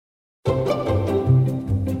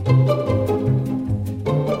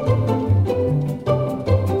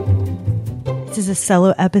This is a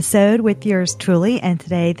solo episode with yours truly, and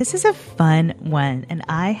today this is a fun one, and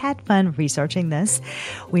I had fun researching this.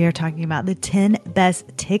 We are talking about the 10 best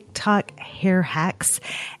TikTok hair hacks,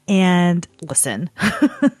 and listen,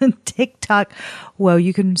 TikTok, whoa,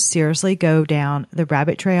 you can seriously go down the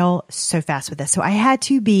rabbit trail so fast with this. So I had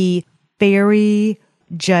to be very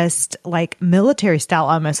just like military style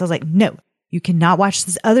almost. I was like, no, you cannot watch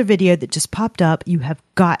this other video that just popped up. You have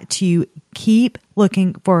got to keep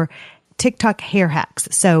looking for TikTok hair hacks.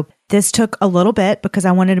 So this took a little bit because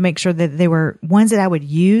I wanted to make sure that they were ones that I would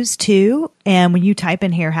use too. And when you type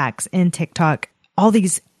in hair hacks in TikTok, all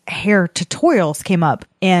these hair tutorials came up,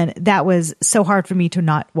 and that was so hard for me to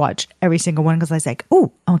not watch every single one because I was like,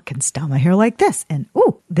 oh, I can style my hair like this. And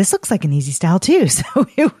oh, this looks like an easy style too. So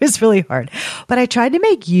it was really hard, but I tried to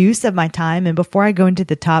make use of my time. And before I go into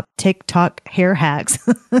the top TikTok hair hacks,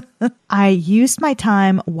 I used my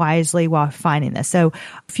time wisely while finding this. So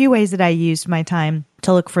a few ways that I used my time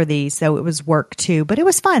to look for these. So it was work too, but it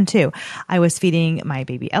was fun too. I was feeding my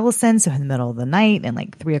baby Ellison. So in the middle of the night and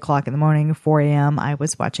like 3 o'clock in the morning, 4 a.m., I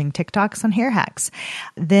was watching TikToks on hair hacks.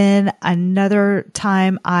 Then another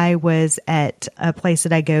time I was at a place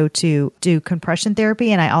that I go to do compression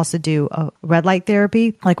therapy, and I also do a red light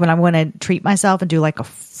therapy. Like when I want to treat myself and do like a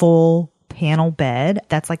full panel bed,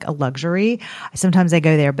 that's like a luxury. Sometimes I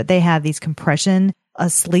go there, but they have these compression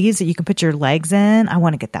sleeves that you can put your legs in. I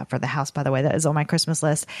want to get that for the house, by the way. That is on my Christmas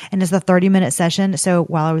list. And it's a 30-minute session. So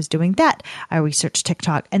while I was doing that, I researched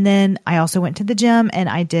TikTok. And then I also went to the gym and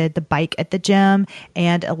I did the bike at the gym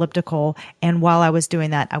and elliptical. And while I was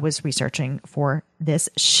doing that, I was researching for this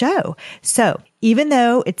show. So even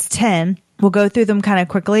though it's 10, we'll go through them kind of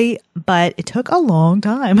quickly, but it took a long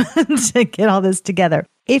time to get all this together.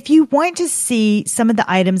 If you want to see some of the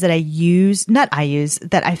items that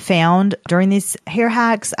that I found during these hair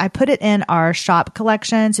hacks, I put it in our shop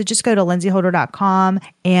collection. So just go to lindsayholder.com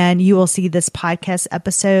and you will see this podcast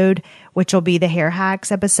episode, which will be the hair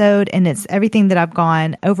hacks episode. And it's everything that I've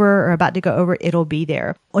gone over or about to go over. It'll be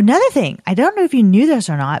there. Another thing, I don't know if you knew this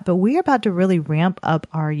or not, but we're about to really ramp up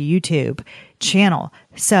our YouTube channel.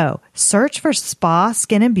 So search for Spa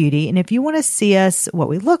Skin and Beauty. And if you want to see us, what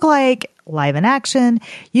we look like live in action,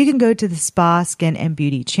 you can go to the Spa Skin and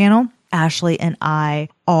Beauty channel. Ashley and I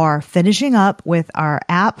are finishing up with our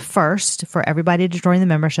app first for everybody to join the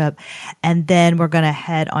membership. And then we're going to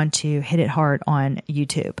head on to Hit It Hard on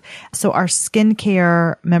YouTube. So our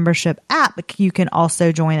skincare membership app, you can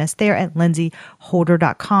also join us there at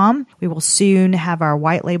lindsayholder.com. We will soon have our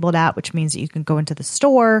white labeled app, which means that you can go into the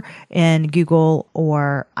store in Google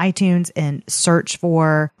or iTunes and search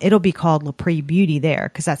for, it'll be called Lapre Beauty there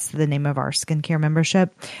because that's the name of our skincare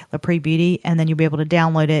membership, Lapre Beauty. And then you'll be able to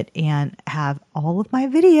download it and have all of my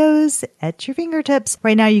videos at your fingertips.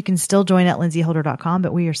 Right now, you can still join at lindsayholder.com,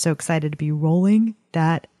 but we are so excited to be rolling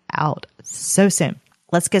that out so soon.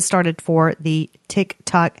 Let's get started for the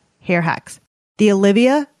TikTok hair hacks. The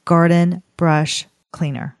Olivia Garden Brush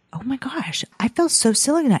Cleaner. Oh my gosh, I feel so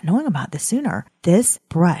silly not knowing about this sooner. This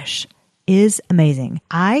brush is amazing.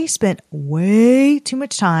 I spent way too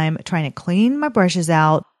much time trying to clean my brushes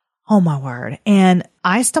out. Oh my word. And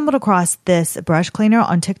I stumbled across this brush cleaner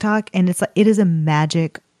on TikTok, and it is a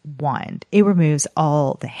magic wand. It removes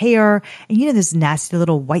all the hair and those nasty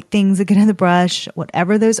little white things that get in the brush,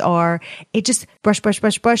 whatever those are. It just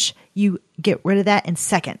brush. You get rid of that in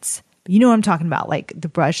seconds. You know what I'm talking about. Like the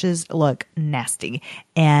brushes look nasty,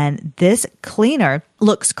 and this cleaner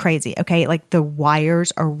looks crazy. Okay. Like the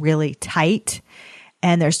wires are really tight,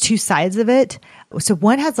 and there's two sides of it. So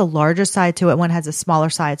one has a larger side to it, one has a smaller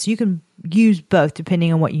side. So you can use both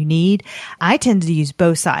depending on what you need. I tend to use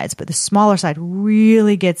both sides, but the smaller side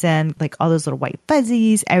really gets in like all those little white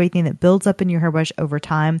fuzzies, everything that builds up in your hairbrush over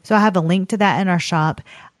time. So I have a link to that in our shop.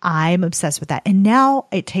 I'm obsessed with that. And now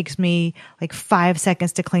it takes me like 5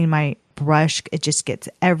 seconds to clean my brush. It just gets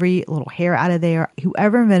every little hair out of there.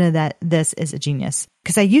 Whoever invented this is a genius.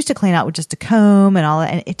 Because I used to clean out with just a comb and all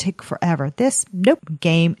that, and it took forever. This, nope,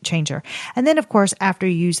 game changer. And then, of course, after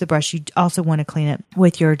you use the brush, you also want to clean it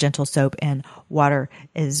with your gentle soap and water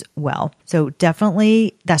as well. So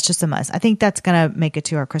definitely, that's just a must. I think that's going to make it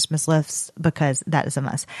to our Christmas list because that is a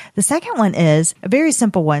must. The second one is a very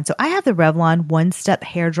simple one. So I have the Revlon One-Step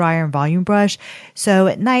Hair Dryer and Volume Brush. So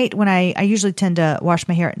at night, when I usually tend to wash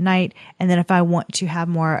my hair at night, and then if I want to have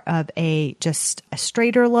more of just a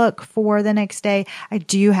straighter look for the next day, I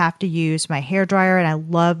do have to use my hair dryer, and I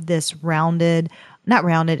love this not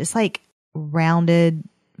rounded, it's like rounded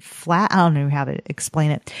flat. I don't know how to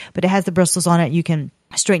explain it, but it has the bristles on it. You can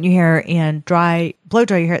straighten your hair and blow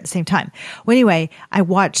dry your hair at the same time. Well, anyway, I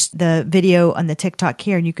watched the video on the TikTok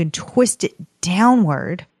here, and you can twist it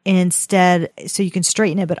downward instead, so you can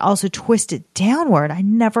straighten it, but also twist it downward. I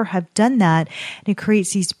never have done that. And it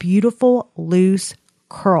creates these beautiful loose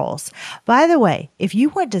curls. By the way, if you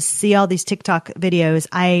want to see all these TikTok videos,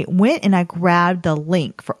 I went and I grabbed the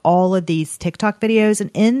link for all of these TikTok videos,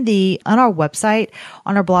 and on our website,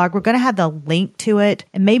 on our blog, we're going to have the link to it,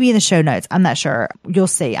 and maybe in the show notes. I'm not sure. You'll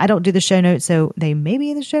see. I don't do the show notes, so they may be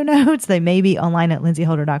in the show notes. They may be online at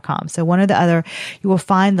lindsayholder.com. So one or the other, you will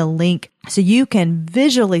find the link so you can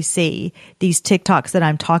visually see these TikToks that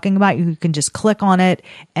I'm talking about. You can just click on it,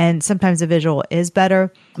 and sometimes the visual is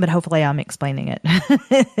better, but hopefully I'm explaining it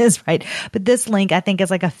is right. But this link, I think,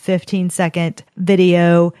 is like a 15-second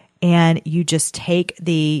video, and you just take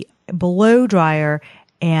the blow dryer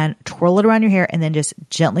and twirl it around your hair and then just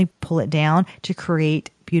gently pull it down to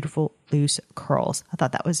create beautiful loose curls. I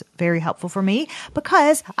thought that was very helpful for me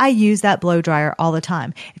because I use that blow dryer all the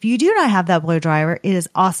time. If you do not have that blow dryer, it is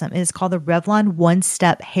awesome. It is called the Revlon One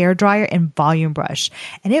Step Hair Dryer and Volume Brush.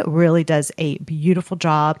 And it really does a beautiful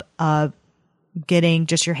job of getting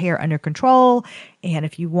just your hair under control. And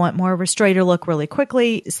if you want more of a straighter look really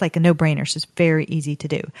quickly, it's like a no-brainer. It's just very easy to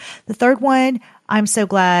do. The third one, I'm so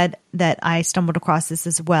glad that I stumbled across this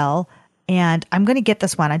as well. And I'm going to get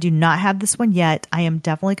this one. I do not have this one yet. I am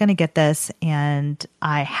definitely going to get this. And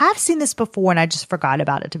I have seen this before and I just forgot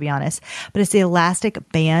about it, to be honest. But it's the elastic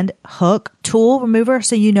band hook tool remover.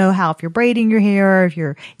 So you know how if you're braiding your hair, or if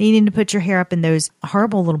you're needing to put your hair up in those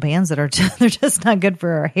horrible little bands that are they're just not good for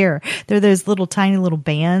our hair. They're those little tiny little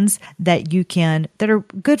bands that are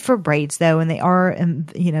good for braids though. And they are,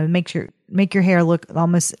 make your hair look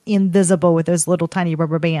almost invisible with those little tiny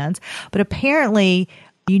rubber bands. But apparently,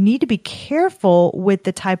 you need to be careful with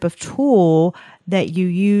the type of tool that you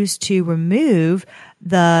use to remove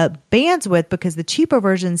the bands with, because the cheaper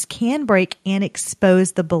versions can break and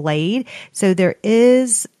expose the blade. So there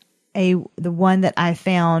is the one that I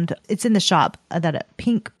found, it's in the shop, that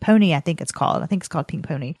Pink Pony, I think it's called Pink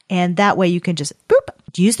Pony. And that way you can just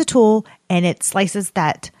use the tool and it slices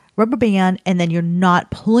that rubber band, and then you're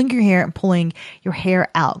not pulling your hair and pulling your hair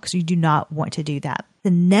out, because you do not want to do that.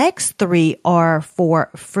 The next three are for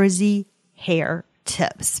frizzy hair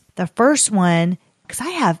tips. The first one,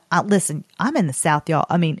 because listen, I'm in the South, y'all.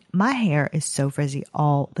 I mean, my hair is so frizzy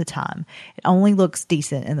all the time. It only looks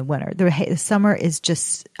decent in the winter. The summer is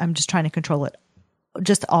I'm just trying to control it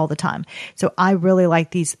just all the time. So I really like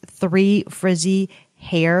these 3 frizzy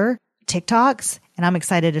hair TikToks, and I'm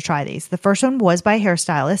excited to try these. The first one was by a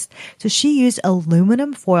hairstylist. So she used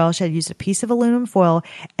aluminum foil. She had used a piece of aluminum foil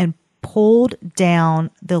and pulled down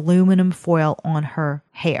the aluminum foil on her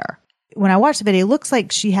hair. When I watched the video, it looks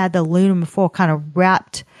like she had the aluminum foil kind of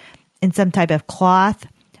wrapped in some type of cloth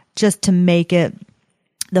just to make it,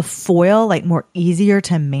 the foil, like more easier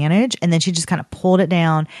to manage. And then she just kind of pulled it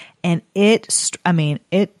down, and it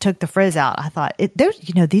took the frizz out. I thought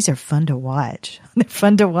these are fun to watch. They're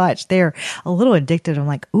fun to watch. They're a little addictive. I'm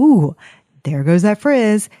like, ooh, there goes that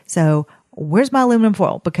frizz. So where's my aluminum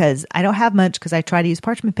foil? Because I don't have much, because I try to use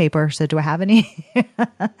parchment paper. So do I have any?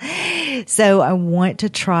 So I want to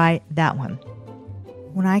try that one.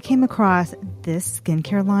 When I came across this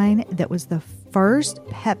skincare line that was the first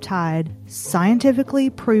peptide scientifically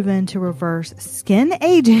proven to reverse skin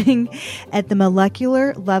aging at the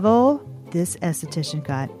molecular level, this esthetician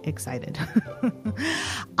got excited.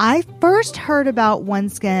 I first heard about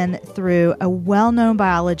OneSkin through a well-known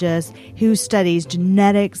biologist who studies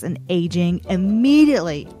genetics and aging.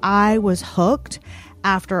 Immediately, I was hooked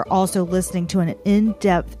after also listening to an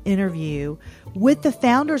in-depth interview with the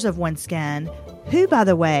founders of OneSkin, who, by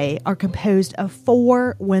the way, are composed of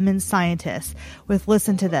 4 women scientists.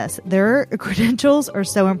 Listen to this. Their credentials are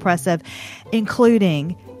so impressive,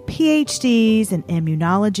 including PhDs in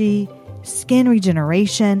immunology, skin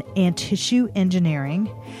regeneration, and tissue engineering,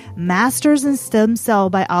 masters in stem cell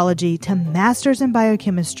biology to masters in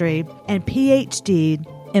biochemistry, and PhD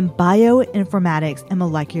in bioinformatics and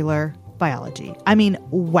molecular biology. I mean,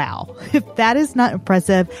 wow. If that is not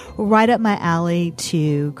impressive, right up my alley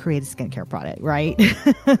to create a skincare product, right?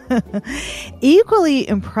 Equally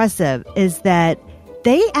impressive is that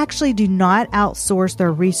they actually do not outsource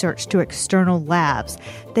their research to external labs.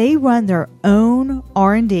 They run their own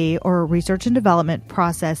R&D, or research and development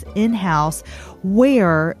process, in-house,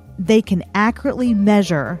 where they can accurately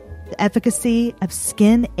measure the efficacy of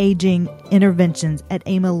skin aging interventions at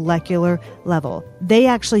a molecular level. They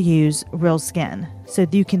actually use real skin. So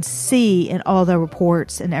you can see in all the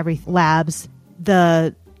reports and every labs,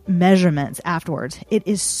 the measurements afterwards. It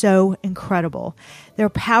is so incredible. Their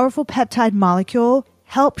powerful peptide molecule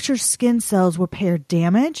helps your skin cells repair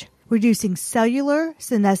damage, reducing cellular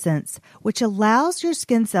senescence, which allows your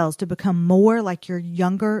skin cells to become more like your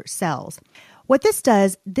younger cells. What this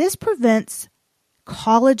does, this prevents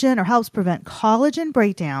collagen or helps prevent collagen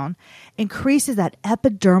breakdown, increases that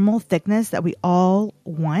epidermal thickness that we all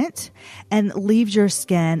want, and leaves your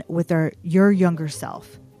skin with your younger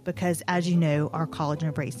self. Because as you know, our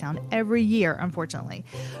collagen breaks down every year, unfortunately.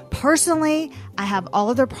 Personally, I have all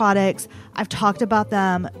of their products. I've talked about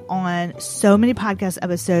them on so many podcast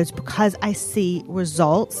episodes because I see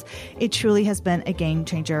results. It truly has been a game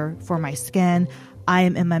changer for my skin. I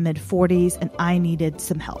am in my mid-40s and I needed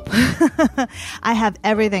some help. I have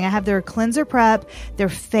everything. I have their cleanser prep, their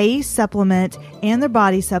face supplement, and their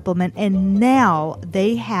body supplement. And now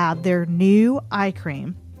they have their new eye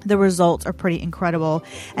cream. The results are pretty incredible.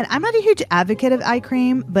 And I'm not a huge advocate of eye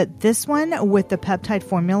cream, but this one with the peptide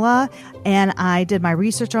formula, and I did my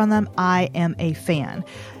research on them, I am a fan.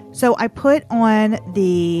 So I put on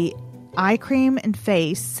the eye cream and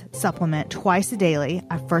face supplement twice a daily.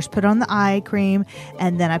 I first put on the eye cream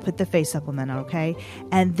and then I put the face supplement on, okay?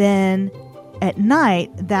 And then at night,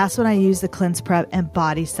 that's when I use the cleanse prep and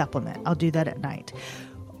body supplement. I'll do that at night.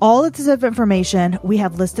 All of this information we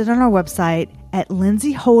have listed on our website at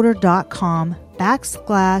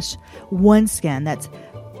lindsayholder.com/OneSkin. That's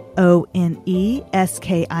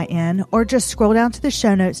ONESKIN, or just scroll down to the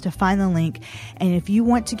show notes to find the link. And if you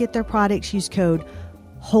want to get their products, use code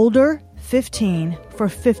HOLDER15 for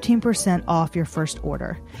 15% off your first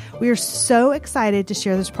order. We are so excited to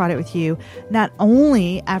share this product with you, not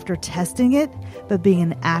only after testing it, but being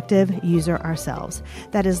an active user ourselves.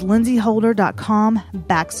 That is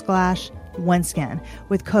lindsayholder.com/OneSkin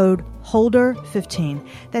with code HOLDER15.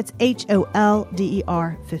 That's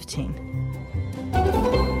HOLDER 15.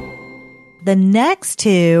 The next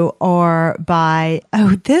two are by,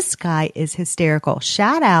 this guy is hysterical.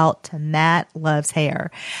 Shout out to Matt Loves Hair.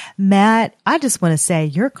 Matt, I just want to say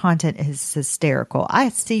your content is hysterical. I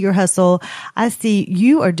see your hustle. I see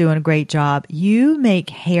you are doing a great job. You make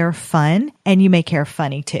hair fun and you make hair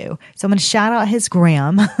funny too. So I'm going to shout out his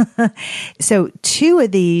gram. So two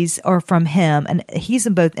of these are from him, and he's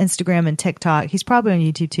in both Instagram and TikTok. He's probably on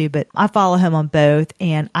YouTube too, but I follow him on both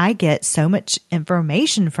and I get so much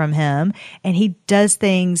information from him. And he does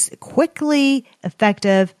things quickly,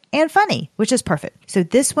 effective, and funny, which is perfect. So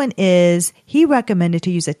this one is, he recommended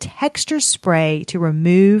to use a texture spray to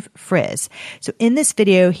remove frizz. So in this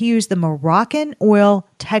video, he used the Moroccan oil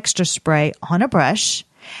texture spray on a brush,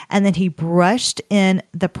 and then he brushed in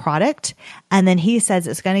the product. And then he says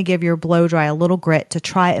it's going to give your blow dry a little grit to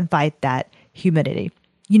try and fight that humidity.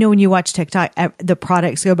 You know, when you watch TikTok, the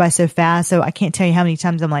products go by so fast. So I can't tell you how many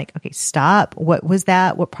times I'm like, okay, stop. What was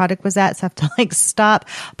that? What product was that? So I have to like stop,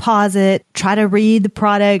 pause it, try to read the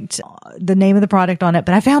product, the name of the product on it.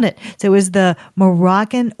 But I found it. So it was the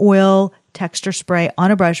Moroccan oil texture spray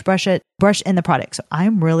on a brush, brush in the product. So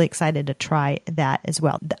I'm really excited to try that as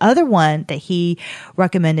well. The other one that he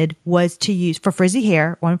recommended was to use for frizzy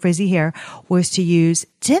hair, was to use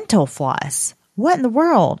dental floss. What in the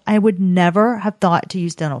world? I would never have thought to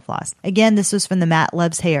use dental floss. Again, this was from the Matt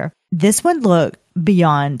Loves Hair. This one looked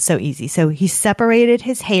beyond so easy. So he separated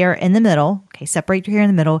his hair in the middle. Okay, separate your hair in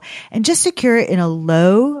the middle and just secure it in a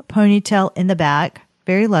low ponytail in the back,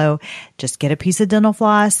 very low. Just get a piece of dental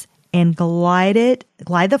floss and glide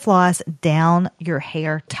the floss down your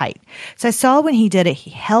hair tight. So I saw when he did it, he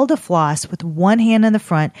held a floss with one hand in the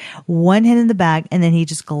front, one hand in the back, and then he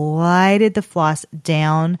just glided the floss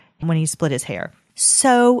down when he split his hair.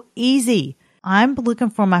 So easy. I'm looking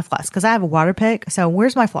for my floss because I have a water pick. So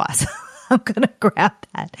where's my floss? I'm going to grab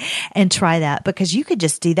that and try that because you could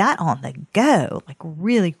just do that on the go. Like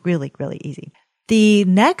really, really, really easy. The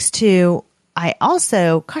next two, I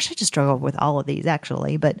just struggled with all of these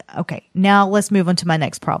actually, but okay, now let's move on to my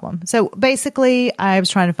next problem. So basically I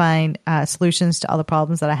was trying to find solutions to all the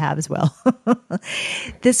problems that I have as well.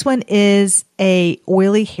 This one is a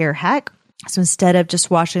oily hair hack. So instead of just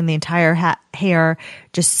washing the entire hair,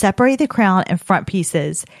 just separate the crown and front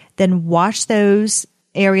pieces, then wash those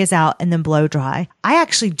areas out and then blow dry. I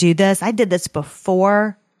actually do this. I did this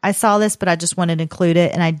before I saw this, but I just wanted to include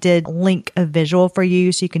it. And I did link a visual for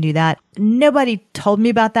you so you can do that. Nobody told me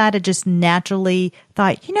about that. I just naturally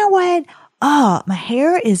thought, you know what? Oh, my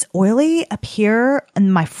hair is oily up here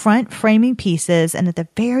in my front framing pieces and at the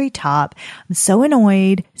very top. I'm so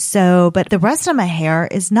annoyed. But the rest of my hair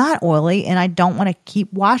is not oily and I don't want to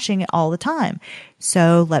keep washing it all the time.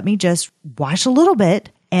 So let me just wash a little bit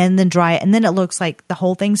and then dry it. And then it looks like the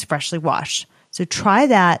whole thing's freshly washed. So try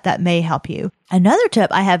that. That may help you. Another tip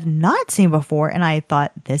I have not seen before, and I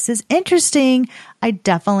thought this is interesting, I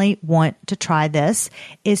definitely want to try this,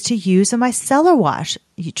 is to use a micellar wash.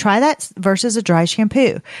 You try that versus a dry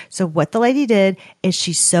shampoo. So what the lady did is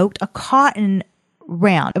she soaked a cotton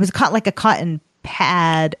round. It was like a cotton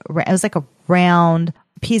pad. It was like a round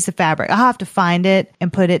piece of fabric. I'll have to find it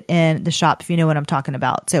and put it in the shop if you know what I'm talking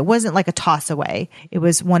about. So it wasn't like a toss away. It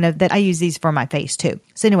was one of that. I use these for my face too.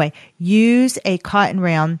 So anyway, use a cotton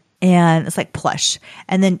round, and it's like plush,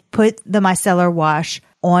 and then put the micellar wash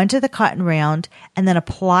onto the cotton round and then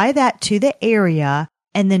apply that to the area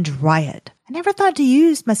and then dry it. I never thought to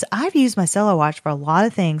use I've used micellar wash for a lot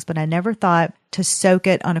of things, but I never thought to soak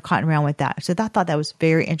it on a cotton round with that. So I thought that was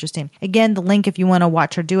very interesting. Again, the link, if you want to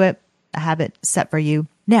watch her do it, I have it set for you.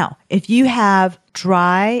 Now, if you have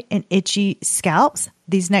dry and itchy scalps,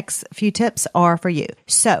 these next few tips are for you.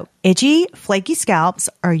 So, itchy, flaky scalps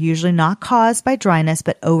are usually not caused by dryness,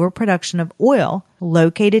 but overproduction of oil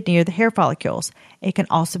located near the hair follicles. It can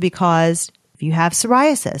also be caused if you have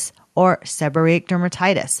psoriasis or seborrheic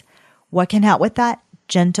dermatitis. What can help with that?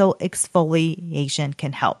 Gentle exfoliation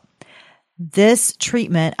can help. This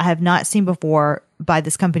treatment I have not seen before by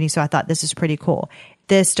this company, so I thought this is pretty cool.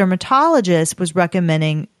 This dermatologist was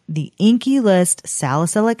recommending the Inkey List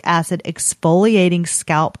salicylic acid exfoliating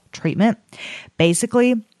scalp treatment.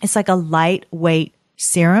 Basically, it's like a lightweight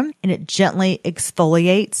serum, and it gently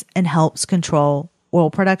exfoliates and helps control oil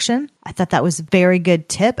production. I thought that was a very good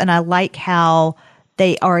tip, and I like how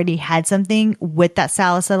they already had something with that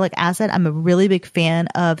salicylic acid. I'm a really big fan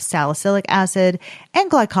of salicylic acid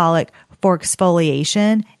and glycolic for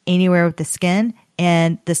exfoliation anywhere with the skin,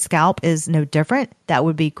 and the scalp is no different. That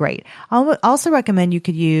would be great. I would also recommend you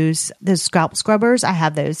could use those scalp scrubbers. I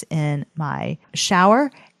have those in my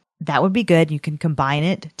shower. That would be good. You can combine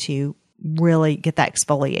it to really get that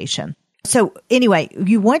exfoliation. So anyway,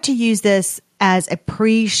 you want to use this as a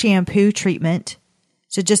pre-shampoo treatment.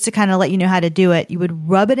 So just to kind of let you know how to do it, you would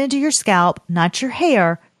rub it into your scalp, not your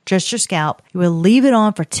hair, just your scalp. You would leave it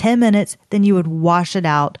on for 10 minutes. Then you would wash it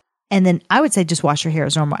out. And then I would say just wash your hair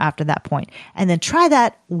as normal after that point. And then try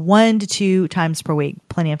that 1 to 2 times per week.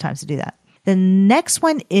 Plenty of times to do that. The next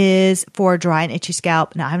one is for dry and itchy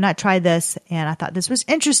scalp. Now, I have not tried this, and I thought this was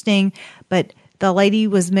interesting, but the lady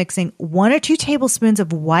was mixing 1 or 2 tablespoons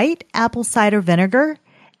of white apple cider vinegar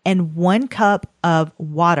and 1 cup of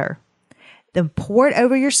water. Then pour it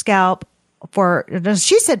over your scalp pour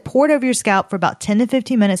it over your scalp for about 10 to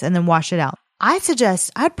 15 minutes and then wash it out. I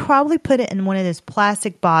suggest I'd probably put it in one of those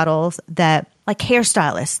plastic bottles that like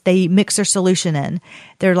hairstylists, they mix their solution in.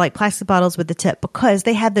 They're like plastic bottles with the tip because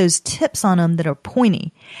they have those tips on them that are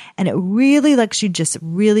pointy, and it really lets you just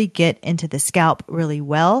really get into the scalp really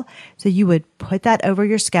well. So you would put that over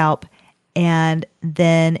your scalp and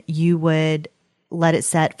then you would let it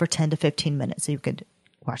set for 10 to 15 minutes so you could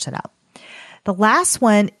wash that out. The last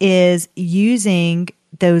one is using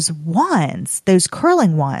those wands, those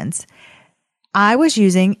curling wands. I was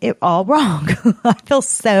using it all wrong. I feel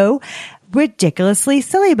so ridiculously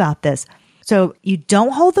silly about this. So you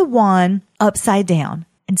don't hold the wand upside down.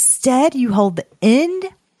 Instead, you hold the end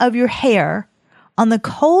of your hair on the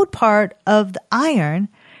cold part of the iron.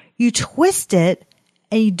 You twist it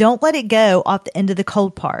and you don't let it go off the end of the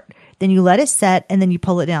cold part. Then you let it set and then you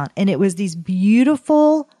pull it down. And it was these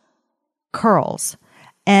beautiful curls.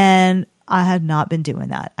 And I have not been doing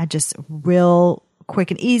that. I just real quick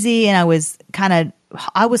and easy. And I was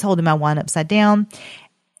holding my wand upside down.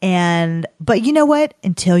 But you know what?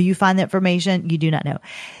 Until you find the information, you do not know.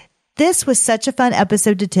 This was such a fun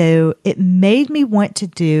episode to do. It made me want to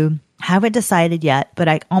do, haven't decided yet, but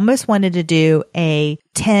I almost wanted to do a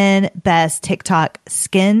 10 best TikTok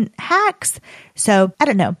skin hacks. So I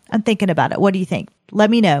don't know. I'm thinking about it. What do you think? Let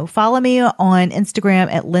me know. Follow me on Instagram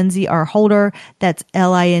at Lindsay R. Holder. That's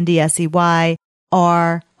LINDSEY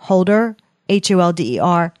R. Holder,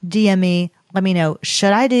 HOLDER. DM me. Let me know,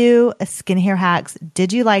 should I do a skin hair hacks?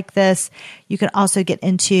 Did you like this? You can also get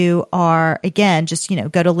into go to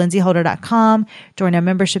lindsayholder.com, join our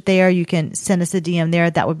membership there. You can send us a DM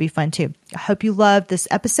there. That would be fun too. I hope you loved this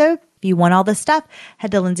episode. If you want all this stuff,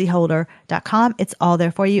 head to lindsayholder.com. It's all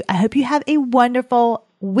there for you. I hope you have a wonderful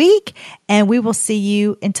week, and we will see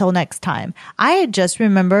you until next time. I had just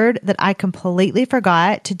remembered that I completely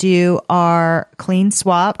forgot to do our clean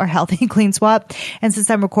swap, our healthy clean swap. And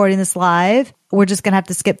since I'm recording this live, we're just going to have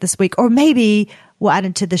to skip this week, or maybe we'll add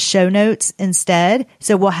it to the show notes instead.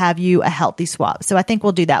 So we'll have you a healthy swap. So I think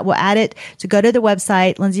we'll do that. We'll add it. So go to the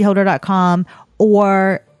website, lindsayholder.com,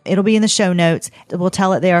 or it'll be in the show notes. We'll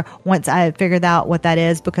tell it there once I figured out what that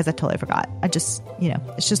is, because I totally forgot. It's just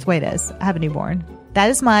the way it is. I have a newborn. That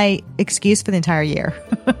is my excuse for the entire year.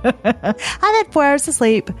 I've had 4 hours of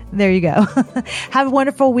sleep. There you go. Have a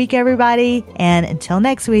wonderful week, everybody. And until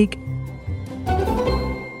next week,